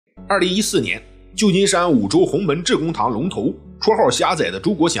2014年，旧金山五洲洪门致公堂龙头绰号虾仔的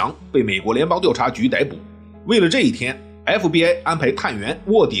周国祥被美国联邦调查局逮捕。为了这一天， FBI 安排探员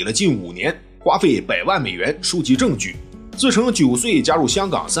卧底了近5年，花费100万美元收集证据。自称9岁加入香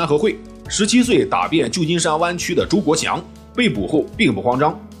港三合会，17岁打遍旧金山湾区的周国祥被捕后并不慌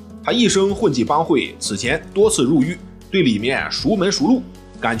张。他一生混迹帮会，此前多次入狱，对里面熟门熟路，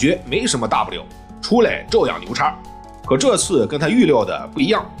感觉没什么大不了，出来照样牛叉。可这次跟他预料的不一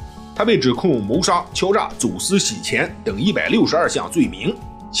样，他被指控谋杀、敲诈、走私、洗钱等162项罪名，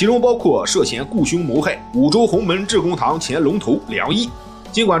其中包括涉嫌雇凶谋害五洲洪门致公堂前龙头梁毅。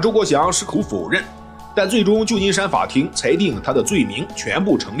尽管周国祥矢口否认，但最终旧金山法庭裁定他的罪名全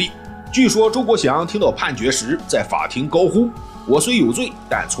部成立。据说周国祥听到判决时，在法庭高呼：“我虽有罪，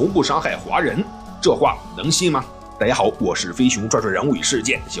但从不伤害华人。”这话能信吗？大家好，我是飞熊，专注人物与事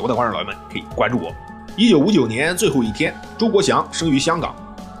件，喜欢的观众老友们可以关注我。1959年最后一天，周国祥生于香港，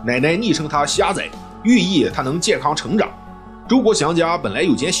奶奶昵称他虾仔，寓意他能健康成长。周国祥家本来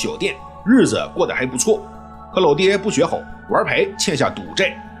有间小店，日子过得还不错，可老爹不学好，玩牌欠下赌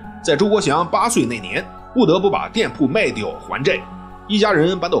债，在周国祥8岁那年，不得不把店铺卖掉还债。一家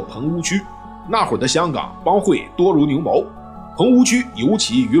人搬到棚屋区，那会儿的香港帮会多如牛毛，棚屋区尤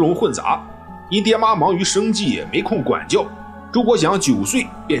其鱼龙混杂。因爹妈忙于生计，没空管教，周国祥9岁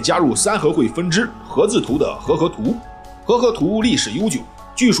便加入三合会分支禾字头的和合图。和合图历史悠久，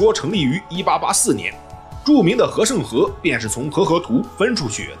据说成立于1884年。著名的和盛和便是从和合图分出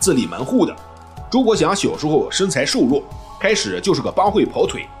去自立门户的。周国祥小时候身材瘦弱，开始就是个帮会跑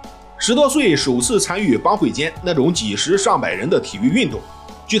腿，10多岁首次参与帮会间那种几十上百人的体育运动，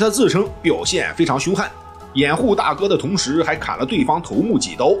据他自称表现非常凶悍，掩护大哥的同时还砍了对方头目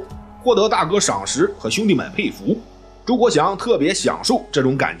几刀，获得大哥赏识和兄弟们佩服。周国祥特别享受这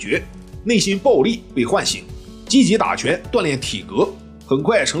种感觉，内心暴力被唤醒，积极打拳锻炼体格，很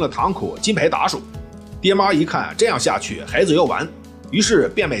快成了堂口金牌打手。爹妈一看这样下去孩子要完，于是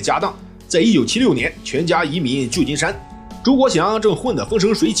变卖家当，在1976年全家移民旧金山。周国祥正混得风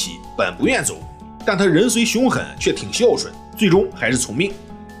生水起，本不愿走，但他人虽凶狠却挺孝顺，最终还是从命。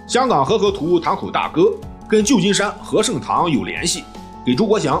香港和合图堂口大哥跟旧金山和盛堂有联系，给周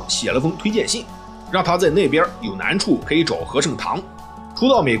国祥写了封推荐信，让他在那边有难处可以找和盛堂。初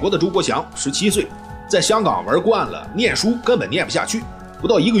到美国的周国祥17岁，在香港玩惯了，念书根本念不下去，不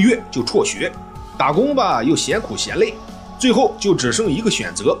到1个月就辍学，打工吧又嫌苦嫌累，最后就只剩一个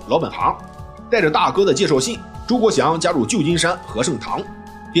选择，老本行。带着大哥的介绍信，周国祥加入旧金山和盛堂。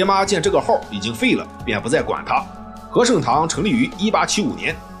爹妈见这个号已经废了，便不再管他。和盛堂成立于1875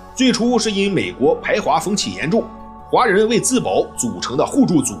年，最初是因美国排华风气严重，华人为自保组成的互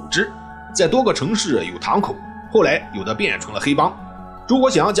助组织，在多个城市有堂口，后来有的变成了黑帮。周国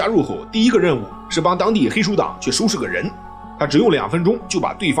祥加入后，第一个任务是帮当地黑手党去收拾个人，他只用2分钟就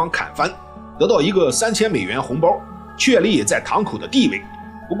把对方砍翻，得到一个3000美元红包，确立在堂口的地位。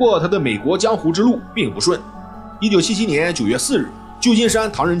不过他的美国江湖之路并不顺。1977年9月4日，旧金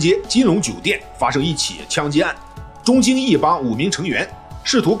山唐人街金龙酒店发生一起枪击案，中京一帮5名成员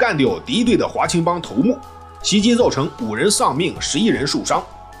试图干掉敌对的华青帮头目，袭击造成5人丧命，11人受伤，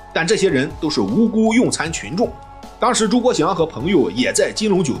但这些人都是无辜用餐群众。当时周国祥和朋友也在金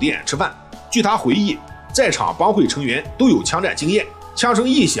龙酒店吃饭，据他回忆，在场帮会成员都有枪战经验，枪声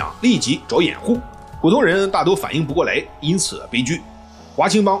一响立即找掩护，普通人大都反应不过来，因此悲剧。华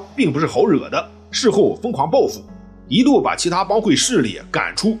青帮并不是好惹的，事后疯狂报复，一度把其他帮会势力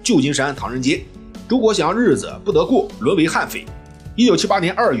赶出旧金山唐人街。周国祥日子不得过，沦为悍匪。1978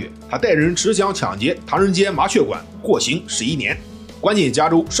年2月，他带人持枪抢劫唐人街麻雀馆，获刑11年，关进加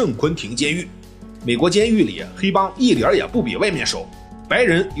州圣昆廷监狱。美国监狱里黑帮一点也不比外面少，白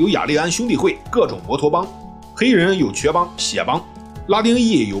人有雅利安兄弟会各种摩托帮，黑人有瘸帮血帮，拉丁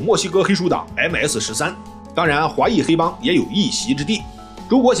裔有墨西哥黑手党 MS-13， 当然华裔黑帮也有一席之地。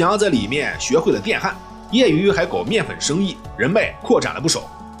周国祥在里面学会了电焊，业余还搞面粉生意，人脉扩展了不少。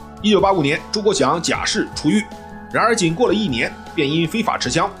1985年，周国祥假释出狱，然而仅过了1年，便因非法持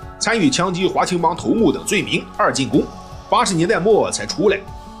枪、参与枪击华青帮头目等罪名2进宫，80年代末才出来。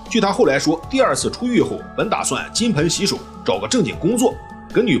据他后来说，第2次出狱后，本打算金盆洗手，找个正经工作，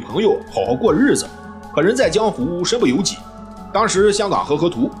跟女朋友好好过日子。可人在江湖，身不由己。当时香港和合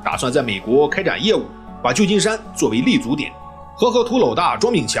图打算在美国开展业务，把旧金山作为立足点。和合图老大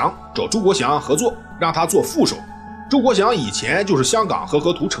庄炳强找周国祥合作，让他做副手。周国祥以前就是香港和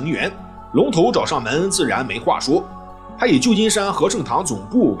合图成员，龙头找上门自然没话说。他以旧金山和盛堂总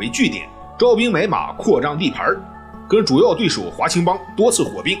部为据点，招兵买马，扩张地盘，跟主要对手华青帮多次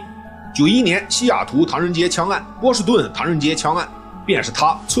火并。91年西雅图唐人街枪案、波士顿唐人街枪案，便是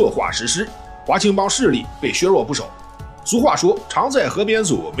他策划实施，华青帮势力被削弱不少。俗话说，常在河边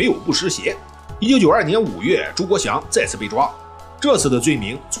走，没有不湿鞋。1992年5月，朱国祥再次被抓，这次的罪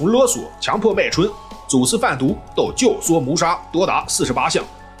名从勒索、强迫卖春、走私贩毒到教唆谋杀，多达48项，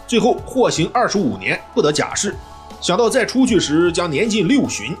最后获刑25年，不得假释。想到再出去时将年近6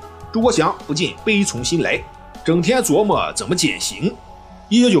旬，朱国祥不禁悲从心来，整天琢磨怎么减刑。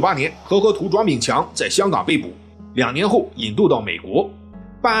1998年，和图庄炳强在香港被捕，2年后引渡到美国。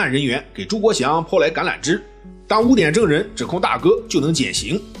办案人员给朱国祥抛来橄榄枝，当污点证人指控大哥就能减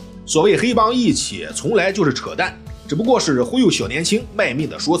刑。所谓黑帮义气，从来就是扯淡，只不过是忽悠小年轻卖命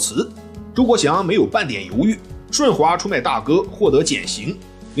的说辞。朱国祥没有半点犹豫，顺滑出卖大哥，获得减刑。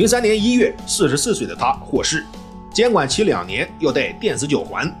03年1月，44岁的他获释，监管期2年，要戴电子脚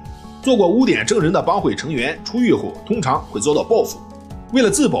环。做过污点证人的帮会成员出狱后，通常会遭到报复。为了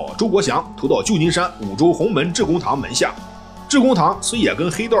自保，朱国祥投到旧金山五洲洪门致公堂门下。致公堂虽也跟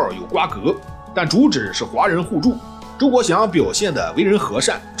黑道有瓜葛，但主旨是华人互助。朱国祥表现得为人和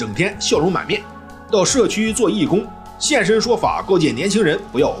善，整天笑容满面，到社区做义工，现身说法，告诫年轻人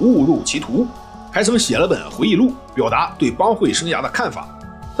不要误入歧途，还曾写了本回忆录，表达对帮会生涯的看法。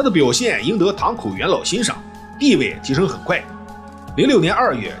他的表现赢得堂口元老欣赏，地位提升很快。06年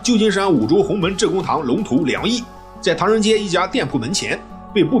2月，旧金山五洲洪门致公堂龙头梁毅在唐人街一家店铺门前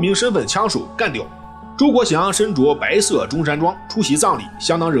被不明身份枪手干掉。朱国祥身着白色中山装出席葬礼，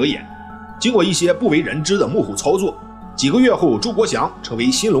相当惹眼。经过一些不为人知的幕后操作，几个月后，朱国祥成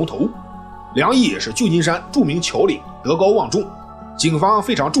为新龙头。梁毅是旧金山著名侨领，德高望重，警方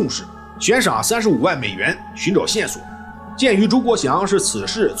非常重视，悬赏35万美元寻找线索。鉴于朱国祥是此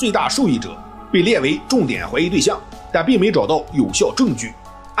事最大受益者，被列为重点怀疑对象，但并没找到有效证据，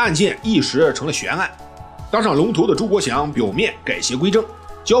案件一时成了悬案。当上龙头的朱国祥表面改邪归正，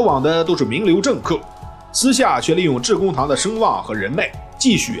交往的都是名流政客，私下却利用致公堂的声望和人脉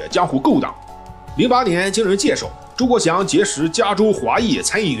继续江湖勾当。08年，经人介绍，朱国祥结识加州华裔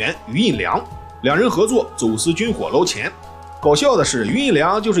参议员于印良，两人合作走私军火捞钱。搞笑的是，于印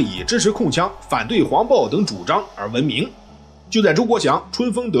良就是以支持控枪、反对黄暴等主张而闻名。就在朱国祥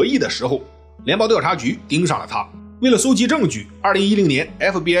春风得意的时候，联邦调查局盯上了他。为了搜集证据，2010年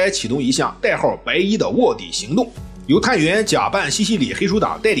FBI 启动一项代号白衣的卧底行动，由探员假扮西西里黑手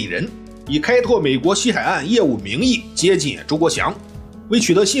党代理人，以开拓美国西海岸业务名义接近朱国祥。为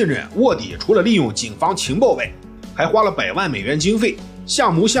取得信任，卧底除了利用警方情报外，还花了100万美元经费，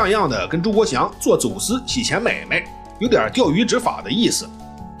像模像样的跟朱国祥做走私洗钱买卖，有点钓鱼执法的意思。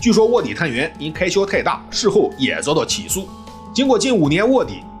据说卧底探员因开销太大，事后也遭到起诉。经过近5年卧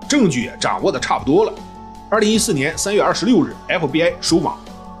底，证据掌握的差不多了。2014年3月26日 ，FBI 收网，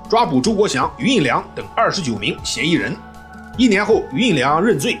抓捕朱国祥、于印良等29名嫌疑人。1年后，于印良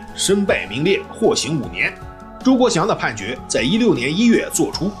认罪，身败名裂，获刑5年。朱国祥的判决在16年1月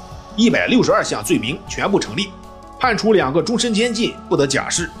作出，162项罪名全部成立，判处2个终身监禁，不得假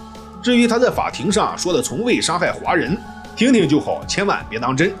释。至于他在法庭上说的从未伤害华人，听听就好，千万别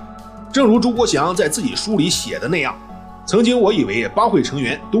当真。正如朱国祥在自己书里写的那样，曾经我以为帮会成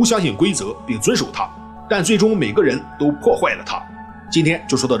员都相信规则并遵守它，但最终每个人都破坏了它。今天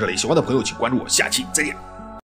就说到这里，喜欢的朋友请关注我，下期再见。